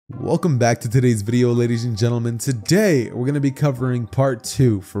Welcome back to today's video, ladies and gentlemen. Today we're going to be covering part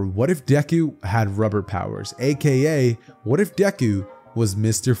 2 for what if Deku had rubber powers, aka what if Deku was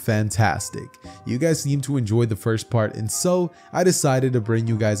Mr. Fantastic. You guys seem to enjoy the first part, and so I decided to bring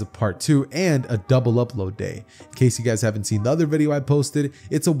you guys a part 2 and a double upload day. In case you guys haven't seen the other video I posted,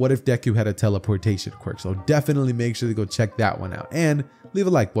 it's a what if Deku had a teleportation quirk, so definitely make sure to go check that one out and leave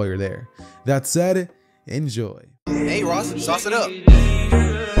a like while you're there. That said, enjoy. Hey Ross, sauce it up.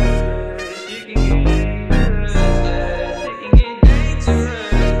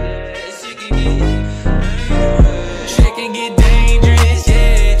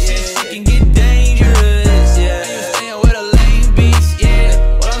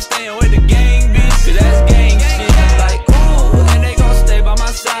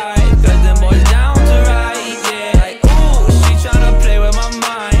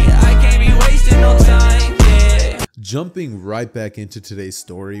 Jumping right back into today's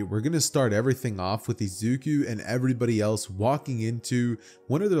story, we're going to start everything off with Izuku and everybody else walking into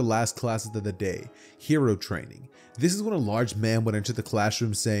one of their last classes of the day, hero training. This is when a large man would enter the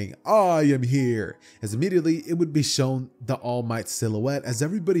classroom saying, "I am here," as immediately it would be shown the All Might silhouette as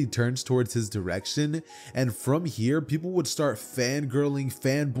everybody turns towards his direction, and from here people would start fangirling,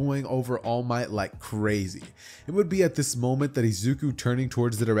 fanboying over All Might like crazy. It would be at this moment that Izuku, turning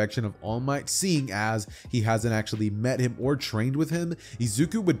towards the direction of All Might, seeing as he hasn't actually met him or trained with him,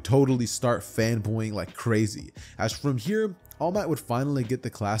 Izuku would totally start fanboying like crazy, as from here All Might would finally get the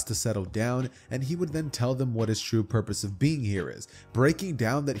class to settle down, and he would then tell them what his true purpose of being here is, breaking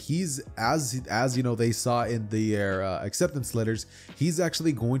down that he's, as you know, they saw in their acceptance letters, he's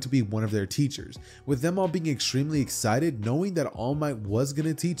actually going to be one of their teachers, with them all being extremely excited, knowing that All Might was going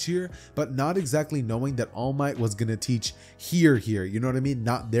to teach here, but not exactly knowing that All Might was going to teach here, you know what I mean,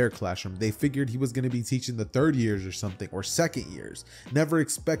 not their classroom. They figured he was going to be teaching the third years or something, or second years, never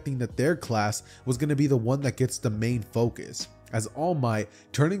expecting that their class was going to be the one that gets the main focus. As All Might,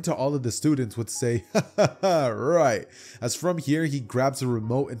 turning to all of the students, would say, "Ha ha ha, right," as from here he grabs a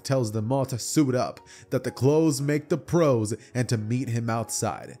remote and tells them all to suit up, that the clothes make the pros, and to meet him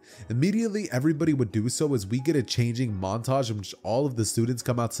outside. Immediately everybody would do so, as we get a changing montage in which all of the students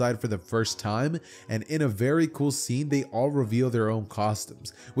come outside for the first time, and in a very cool scene they all reveal their own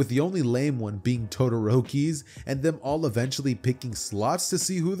costumes, with the only lame one being Todoroki's, and them all eventually picking slots to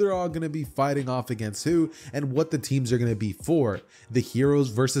see who they're all going to be fighting off against who, and what the teams are going to be for the heroes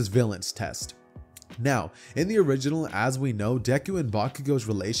versus villains test. Now, in the original, as we know, Deku and Bakugo's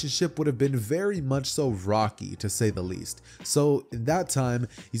relationship would have been very much so rocky, to say the least. So in that time,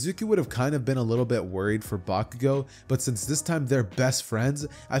 Izuku would have kind of been a little bit worried for Bakugo, but since this time they're best friends,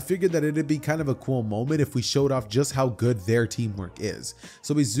 I figured that it'd be kind of a cool moment if we showed off just how good their teamwork is.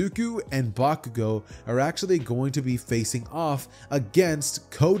 So Izuku and Bakugo are actually going to be facing off against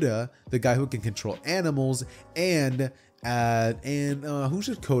Koda, the guy who can control animals, and who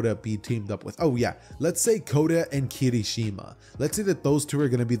should Koda be teamed up with? Oh yeah, let's say Koda and Kirishima. Let's say that those two are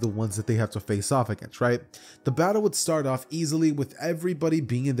going to be the ones that they have to face off against, right? The battle would start off easily with everybody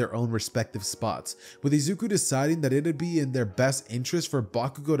being in their own respective spots, with Izuku deciding that it'd be in their best interest for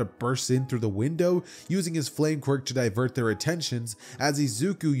Bakugo to burst in through the window, using his flame quirk to divert their attentions, as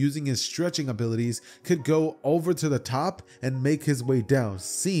Izuku, using his stretching abilities, could go over to the top and make his way down,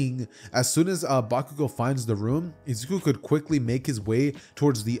 seeing as soon as Bakugo finds the room, Izuku could quickly make his way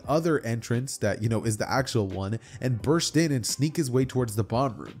towards the other entrance that, you know, is the actual one, and burst in and sneak his way towards the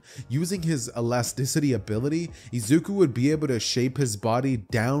bond room. Using his elasticity ability, Izuku would be able to shape his body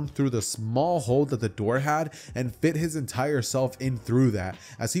down through the small hole that the door had and fit his entire self in through that,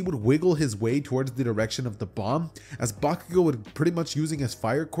 as he would wiggle his way towards the direction of the bomb, as Bakugo would, pretty much using his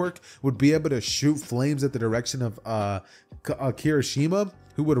fire quirk, would be able to shoot flames at the direction of Kirishima,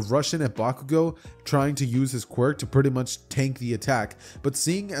 who would rush in at Bakugo, trying to use his quirk to pretty much tank the attack. But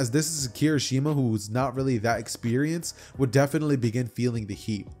seeing as this is Kirishima, who's not really that experienced, would definitely begin feeling the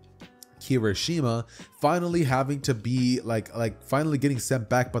heat. Kirishima finally having to be finally getting sent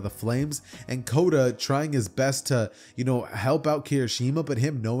back by the flames, and Koda trying his best to, you know, help out Kirishima, but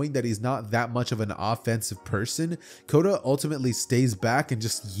him knowing that he's not that much of an offensive person, Koda ultimately stays back and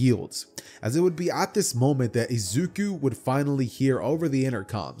just yields. As it would be at this moment that Izuku would finally hear over the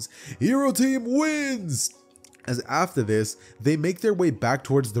intercoms, "Hero team wins!" As after this, they make their way back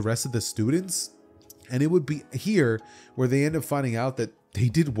towards the rest of the students, and it would be here where they end up finding out that they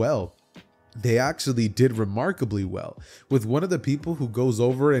did well. They actually did remarkably well, with one of the people who goes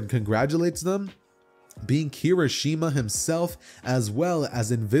over and congratulates them being Kirishima himself as well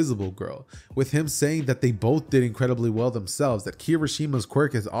as Invisible Girl, with him saying that they both did incredibly well themselves, that Kirishima's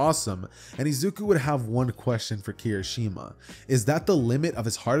quirk is awesome, and Izuku would have one question for Kirishima. Is that the limit of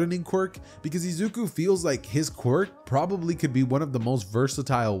his hardening quirk? Because Izuku feels like his quirk probably could be one of the most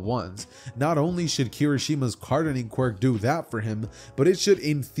versatile ones. Not only should Kirishima's hardening quirk do that for him, but it should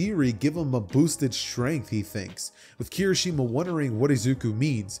in theory give him a boosted strength, he thinks, with Kirishima wondering what Izuku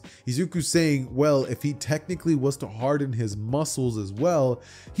means. Izuku saying, well, if he technically was to harden his muscles as well,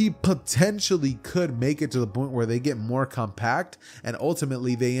 he potentially could make it to the point where they get more compact and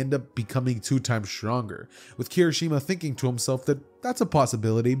ultimately they end up becoming 2 times stronger, with Kirishima thinking to himself that that's a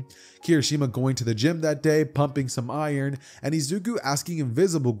possibility. Kirishima going to the gym that day, pumping some iron, and Izuku asking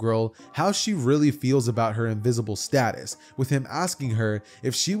Invisible Girl how she really feels about her invisible status, with him asking her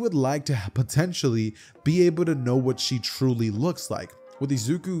if she would like to potentially be able to know what she truly looks like, with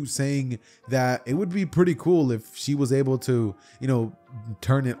Izuku saying that it would be pretty cool if she was able to,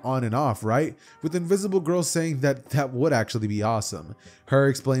 turn it on and off, right? With Invisible Girl saying that that would actually be awesome. Her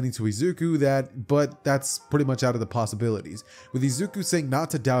explaining to Izuku that, but that's pretty much out of the possibilities. With Izuku saying not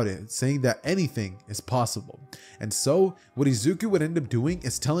to doubt it, saying that anything is possible. And so, what Izuku would end up doing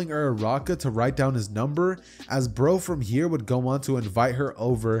is telling Uraraka to write down his number, as bro from here would go on to invite her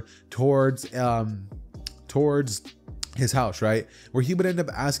over towards his house, right? Where he would end up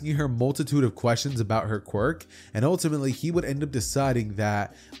asking her a multitude of questions about her quirk, and ultimately he would end up deciding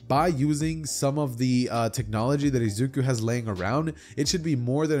that by using some of the technology that Izuku has laying around, it should be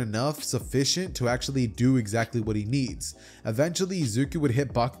more than enough sufficient to actually do exactly what he needs. Eventually Izuku would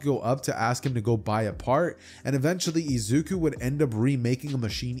hit Bakugo up to ask him to go buy a part, and eventually Izuku would end up remaking a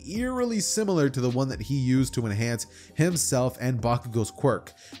machine eerily similar to the one that he used to enhance himself and Bakugo's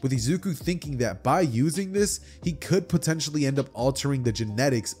quirk, with Izuku thinking that by using this he could potentially end up altering the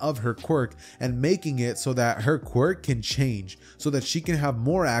genetics of her quirk and making it so that her quirk can change so that she can have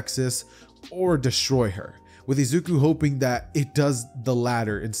more access or destroy her, with Izuku hoping that it does the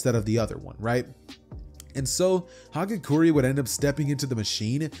latter instead of the other one, right? And so Hagakure would end up stepping into the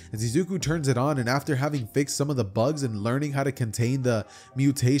machine as Izuku turns it on, and after having fixed some of the bugs and learning how to contain the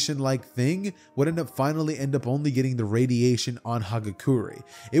mutation like thing, would finally end up only getting the radiation on Hagakure.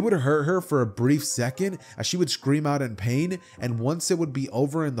 It would hurt her for a brief second as she would scream out in pain, and once it would be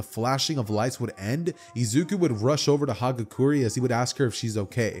over and the flashing of lights would end, Izuku would rush over to Hagakure as he would ask her if she's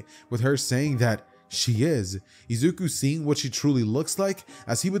okay, with her saying that she is. Izuku seeing what she truly looks like,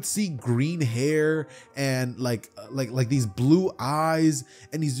 as he would see green hair and like these blue eyes,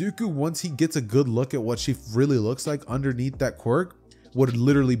 and Izuku, once he gets a good look at what she really looks like underneath that quirk, would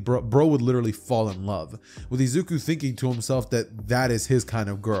literally bro would literally fall in love, with Izuku thinking to himself that that is his kind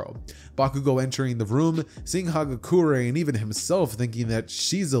of girl. Bakugo entering the room, seeing Hagakure, and even himself thinking that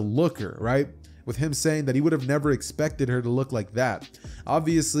she's a looker, right? With him saying that he would have never expected her to look like that.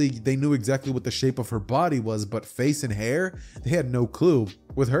 Obviously, they knew exactly what the shape of her body was, but face and hair, they had no clue.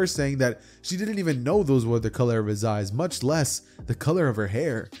 With her saying that she didn't even know those were the color of his eyes, much less the color of her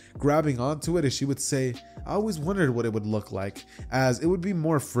hair. Grabbing onto it as she would say, I always wondered what it would look like, as it would be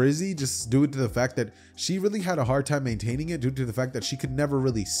more frizzy just due to the fact that she really had a hard time maintaining it due to the fact that she could never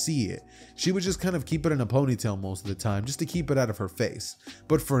really see it. She would just kind of keep it in a ponytail most of the time just to keep it out of her face.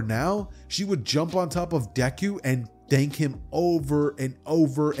 But for now, she would jump on top of Deku and thank him over and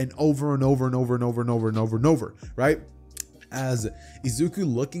over and over and over and over and over and over and over and over, right? As Izuku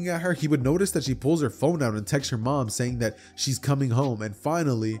looking at her, he would notice that she pulls her phone out and texts her mom saying that she's coming home, and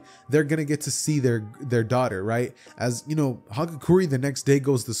finally they're gonna get to see their daughter, right? As you know, Hagakure the next day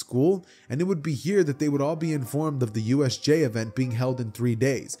goes to school, and it would be here that they would all be informed of the USJ event being held in 3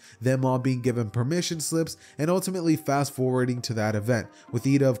 days, them all being given permission slips, and ultimately fast forwarding to that event, with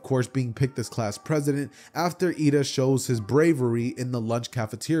Ida of course being picked as class president after Ida shows his bravery in the lunch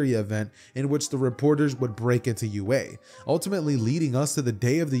cafeteria event in which the reporters would break into UA, ultimately leading us to the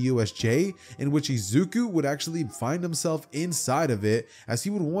day of the USJ, in which Izuku would actually find himself inside of it, as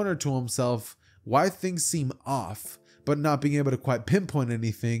he would wonder to himself why things seem off, but not being able to quite pinpoint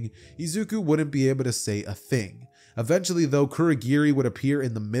anything, Izuku wouldn't be able to say a thing. Eventually though, Kurogiri would appear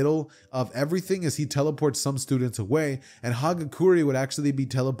in the middle of everything as he teleports some students away, and Hagakure would actually be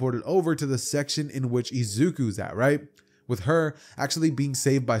teleported over to the section in which Izuku's at, right? With her actually being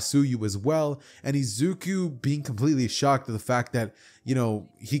saved by Tsuyu as well, and Izuku being completely shocked at the fact that, you know,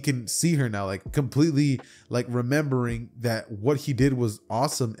 he can see her now, like completely like remembering that what he did was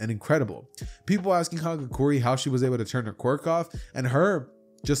awesome and incredible. People asking Hagakure how she was able to turn her quirk off, and her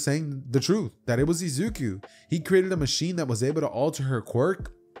just saying the truth, that it was Izuku. He created a machine that was able to alter her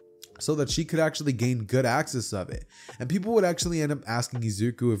quirk so that she could actually gain good access of it. And people would actually end up asking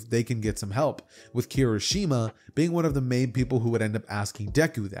Izuku if they can get some help, with Kirishima being one of the main people who would end up asking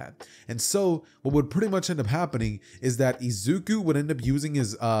Deku that. And so what would pretty much end up happening is that Izuku would end up using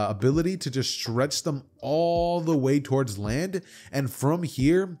his ability to just stretch them all the way towards land, and from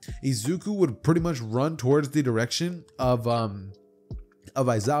here Izuku would pretty much run towards the direction of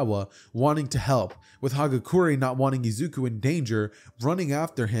Aizawa, wanting to help, with Hagakure not wanting Izuku in danger, running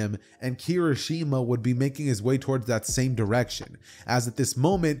after him, and Kirishima would be making his way towards that same direction, as at this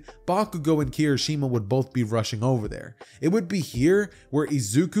moment, Bakugo and Kirishima would both be rushing over there. It would be here where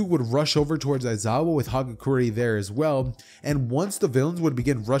Izuku would rush over towards Aizawa with Hagakure there as well, and once the villains would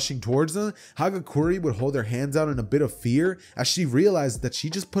begin rushing towards them, Hagakure would hold her hands out in a bit of fear as she realized that she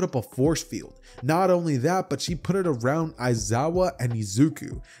just put up a force field. Not only that, but she put it around Aizawa and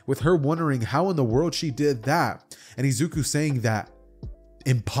Izuku, with her wondering how in the world she did that, and Izuku saying that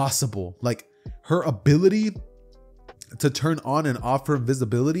impossible. Like, her ability to turn on and off her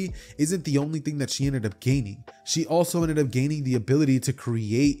invisibility isn't the only thing that she ended up gaining. She also ended up gaining the ability to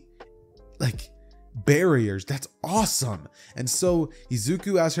create like barriers. That's awesome. And so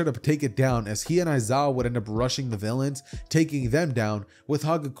Izuku asked her to take it down, as he and Aizawa would end up rushing the villains, taking them down, with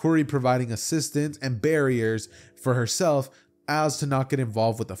Hagakure providing assistance and barriers for herself as to not get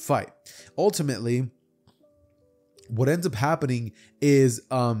involved with the fight. Ultimately, what ends up happening is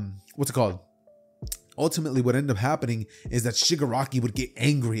Ultimately, what ended up happening is that Shigaraki would get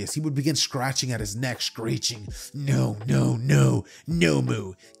angry as he would begin scratching at his neck, screeching, "No, no, no,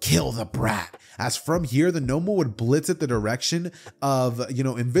 Nomu, kill the brat." As from here, the Nomu would blitz at the direction of,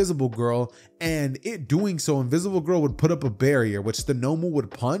 Invisible Girl, and it doing so, Invisible Girl would put up a barrier, which the Nomu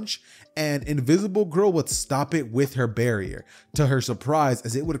would punch, and Invisible Girl would stop it with her barrier. To her surprise,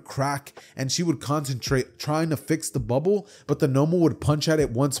 as it would crack, and she would concentrate trying to fix the bubble, but the Nomu would punch at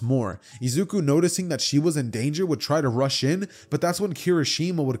it once more. Izuku, noticing that she was in danger, would try to rush in, but that's when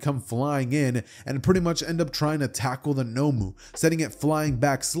Kirishima would come flying in and pretty much end up trying to tackle the Nomu, setting it flying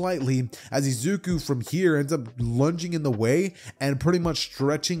back slightly, as Izuku from here ends up lunging in the way and pretty much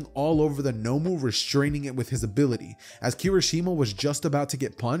stretching all over the Nomu, restraining it with his ability. As Kirishima was just about to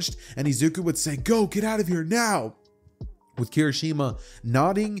get punched, and Izuku would say, "Go, get out of here now," with Kirishima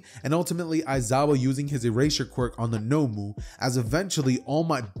nodding, and ultimately Aizawa using his erasure quirk on the Nomu, as eventually All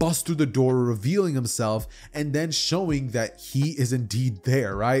Might busts through the door, revealing himself and then showing that he is indeed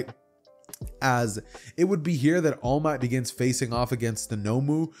there, right? As it would be here that All Might begins facing off against the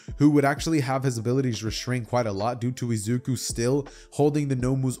Nomu, who would actually have his abilities restrained quite a lot due to Izuku still holding the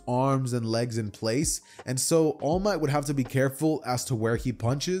Nomu's arms and legs in place, and so All Might would have to be careful as to where he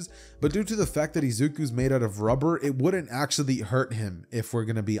punches, but due to the fact that Izuku's made out of rubber, it wouldn't actually hurt him, if we're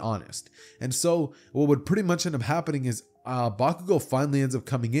gonna be honest. And so what would pretty much end up happening is Bakugo finally ends up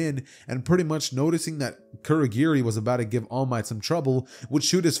coming in and pretty much noticing that Kurogiri was about to give All Might some trouble, would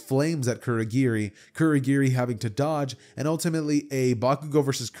shoot his flames at Kurogiri having to dodge, and ultimately a Bakugo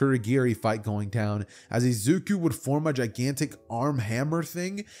versus Kurogiri fight going down, as Izuku would form a gigantic arm hammer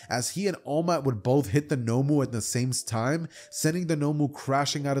thing, as he and All Might would both hit the Nomu at the same time, sending the Nomu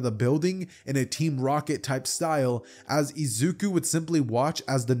crashing out of the building in a Team Rocket type style, as Izuku would simply watch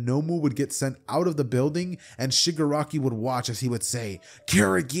as the Nomu would get sent out of the building, and Shigaraki would watch as he would say,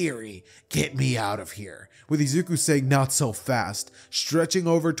 "Kurogiri, get me out of here," with Izuku saying, "Not so fast," stretching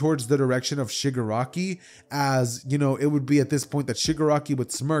over towards the direction of Shigaraki, as, it would be at this point that Shigaraki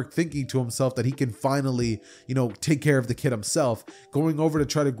would smirk, thinking to himself that he can finally, take care of the kid himself, going over to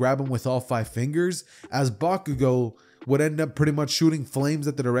try to grab him with all 5 fingers, as Bakugo would end up pretty much shooting flames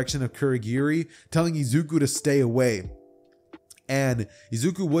at the direction of Kurogiri, telling Izuku to stay away. And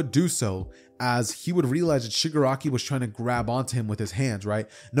Izuku would do so, as he would realize that Shigaraki was trying to grab onto him with his hands, right?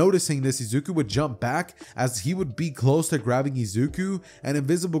 Noticing this, Izuku would jump back as he would be close to grabbing Izuku, and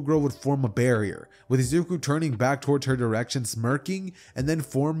Invisible Girl would form a barrier, with Izuku turning back towards her direction, smirking, and then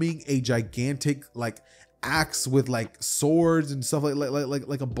forming a gigantic, axe with swords and stuff,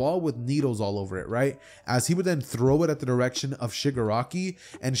 like a ball with needles all over it, right? As he would then throw it at the direction of Shigaraki,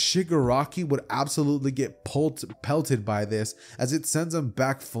 and Shigaraki would absolutely get pelted by this, as it sends him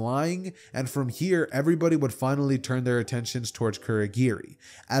back flying, and from here everybody would finally turn their attentions towards Kurogiri,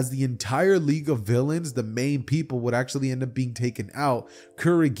 as the entire League of Villains, the main people, would actually end up being taken out,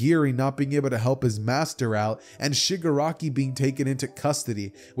 Kurogiri not being able to help his master out, and Shigaraki being taken into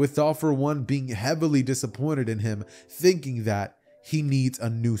custody, with All For One being heavily disappointed in him, thinking that he needs a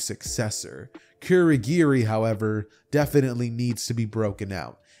new successor. Kurogiri, however, definitely needs to be broken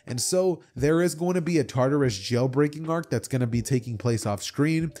out. And so there is going to be a Tartarus jailbreaking arc that's going to be taking place off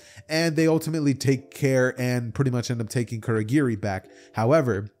screen, and they ultimately take care and pretty much end up taking Kurogiri back.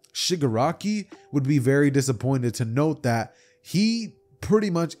 However, Shigaraki would be very disappointed to note that he pretty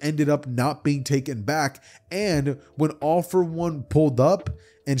much ended up not being taken back, and when All For One pulled up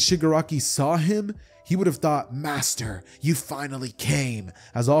and Shigaraki saw him, he would have thought, "Master, you finally came,"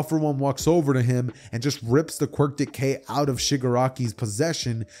 as All For One walks over to him and just rips the Quirk Decay out of Shigaraki's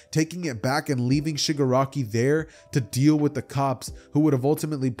possession, taking it back and leaving Shigaraki there to deal with the cops, who would have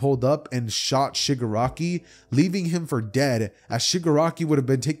ultimately pulled up and shot Shigaraki, leaving him for dead, as Shigaraki would have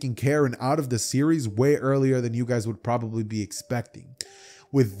been taken care and out of the series way earlier than you guys would probably be expecting.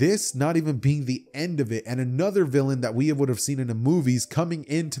 With this not even being the end of it, and another villain that we would have seen in the movies coming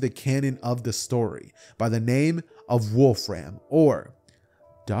into the canon of the story by the name of Wolfram, or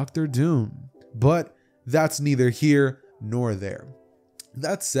Dr. Doom. But that's neither here nor there.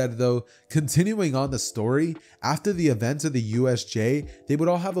 That said though, continuing on the story, after the events of the USJ, they would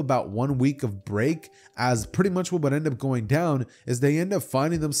all have about 1 week of break, as pretty much what would end up going down is they end up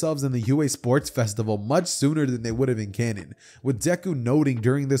finding themselves in the UA Sports Festival much sooner than they would have in canon, with Deku noting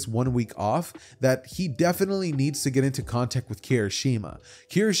during this 1 week off that he definitely needs to get into contact with Kirishima.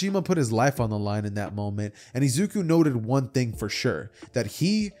 Kirishima put his life on the line in that moment, and Izuku noted one thing for sure, that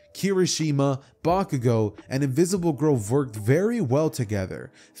he, Kirishima, Bakugo, and Invisible Girl worked very well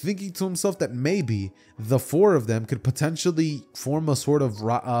together, thinking to himself that maybe the four of them could potentially form a sort of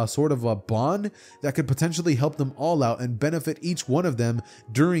a bond that could potentially help them all out and benefit each one of them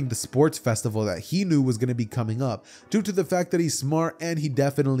during the sports festival that he knew was going to be coming up, due to the fact that he's smart and he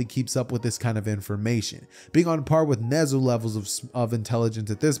definitely keeps up with this kind of information, being on par with Nezu levels of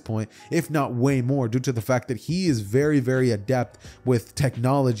intelligence at this point, if not way more, due to the fact that he is very, very adept with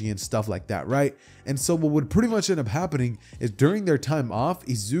technology and stuff like that, right? And so what would pretty much end up happening is during their time off,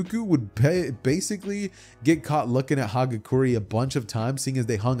 Izuku would basically get caught looking at Hagakure a bunch of times, seeing as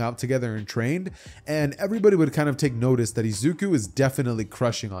they hung out together and trained, and everybody would kind of take notice that Izuku is definitely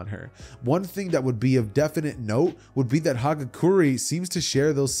crushing on her. One thing that would be of definite note would be that Hagakure seems to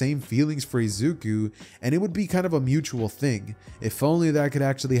share those same feelings for Izuku, and it would be kind of a mutual thing. If only that could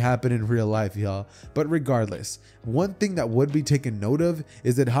actually happen in real life, y'all. But regardless, one thing that would be taken note of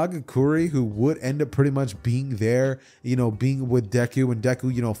is that Hagakure, who would end up pretty much being there, being with Deku, and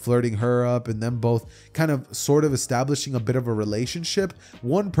Deku, flirting her up, and them both kind of sort of establishing a bit of a relationship,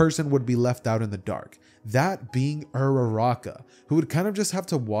 one person would be left out in the dark. That being Uraraka, who would kind of just have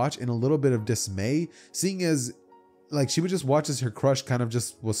to watch in a little bit of dismay, seeing as she would just watch as her crush kind of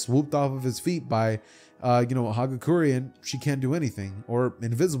just was swooped off of his feet by, Hagakure, and she can't do anything, or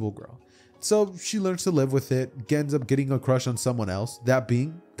Invisible Girl. So she learns to live with it, ends up getting a crush on someone else, that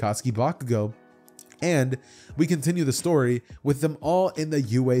being Katsuki Bakugo. And we continue the story with them all in the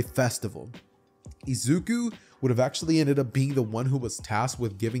UA festival. Izuku would have actually ended up being the one who was tasked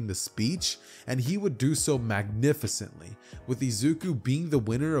with giving the speech, and he would do so magnificently. With Izuku being the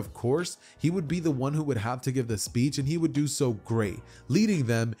winner, of course, he would be the one who would have to give the speech, and he would do so great, leading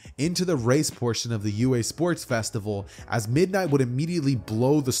them into the race portion of the UA Sports Festival, as Midnight would immediately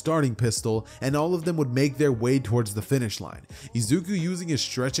blow the starting pistol, and all of them would make their way towards the finish line. Izuku using his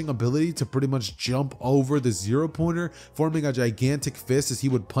stretching ability to pretty much jump over the zero pointer, forming a gigantic fist as he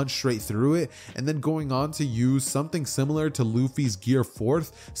would punch straight through it, and then going on to use something similar to Luffy's Gear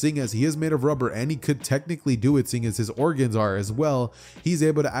 4th, seeing as he is made of rubber and he could technically do it, seeing as his organs are as well. He's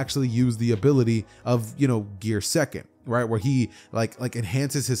able to actually use the ability of, Gear 2nd, right, where he like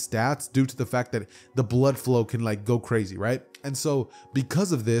enhances his stats due to the fact that the blood flow can go crazy, right? And so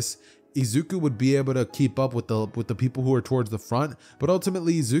because of this, Izuku would be able to keep up with the people who are towards the front, but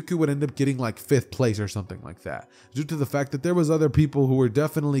ultimately Izuku would end up getting 5th place or something like that, due to the fact that there was other people who were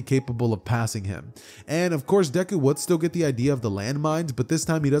definitely capable of passing him. And of course Deku would still get the idea of the landmines, but this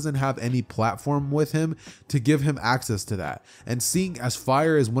time he doesn't have any platform with him to give him access to that. And seeing as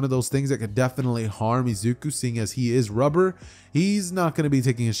fire is one of those things that could definitely harm Izuku, seeing as he is rubber, he's not going to be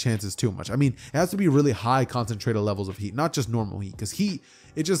taking his chances too much. I mean, it has to be really high concentrated levels of heat, not just normal heat, because heat,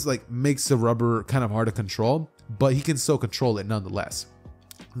 it just makes the rubber kind of hard to control, but he can still control it nonetheless.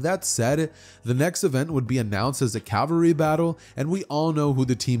 That said, the next event would be announced as a cavalry battle, and we all know who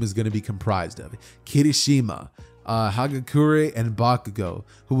the team is going to be comprised of. Kirishima, Hagakure, and Bakugo,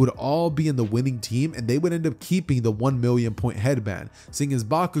 who would all be in the winning team, and they would end up keeping the 1 million point headband, seeing as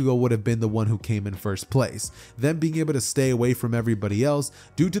Bakugo would have been the one who came in first place, them being able to stay away from everybody else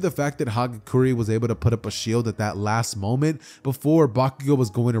due to the fact that Hagakure was able to put up a shield at that last moment before Bakugo was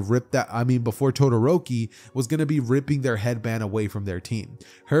going to before Todoroki was going to be ripping their headband away from their team.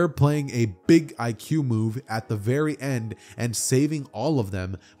 Her playing a big IQ move at the very end and saving all of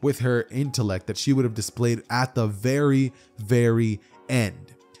them with her intellect that she would have displayed at the very, very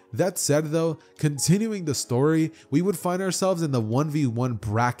end. That said though, continuing the story, we would find ourselves in the 1v1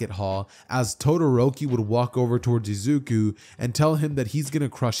 bracket hall as Todoroki would walk over towards Izuku and tell him that he's gonna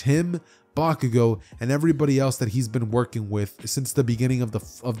crush him, Bakugo, and everybody else that he's been working with since the beginning of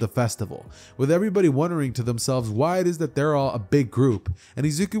the festival, with everybody wondering to themselves why it is that they're all a big group, and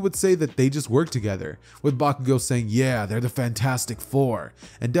Izuku would say that they just work together, with Bakugo saying, yeah, they're the Fantastic Four,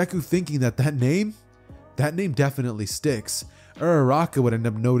 and Deku thinking that name definitely sticks. Uraraka would end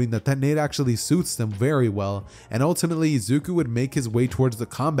up noting that name actually suits them very well, and ultimately Izuku would make his way towards the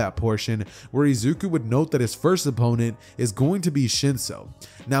combat portion, where Izuku would note that his first opponent is going to be Shinso.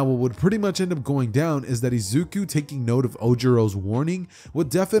 Now what would pretty much end up going down is that Izuku, taking note of Ojiro's warning, would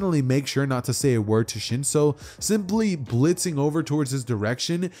definitely make sure not to say a word to Shinso, simply blitzing over towards his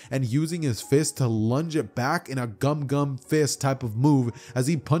direction and using his fist to lunge it back in a gum fist type of move as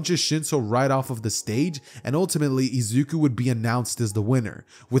he punches Shinso right off of the stage, and ultimately Izuku would be announced as the winner,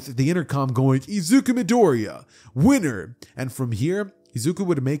 with the intercom going, Izuku Midoriya, winner! And from here, Izuku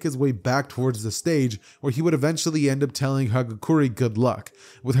would make his way back towards the stage, where he would eventually end up telling Hagakure good luck,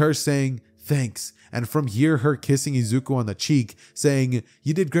 with her saying, thanks, and from here her kissing Izuku on the cheek, saying,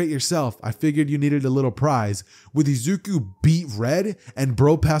 you did great yourself, I figured you needed a little prize, with Izuku beat red and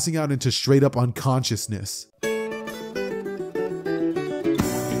bro passing out into straight up unconsciousness.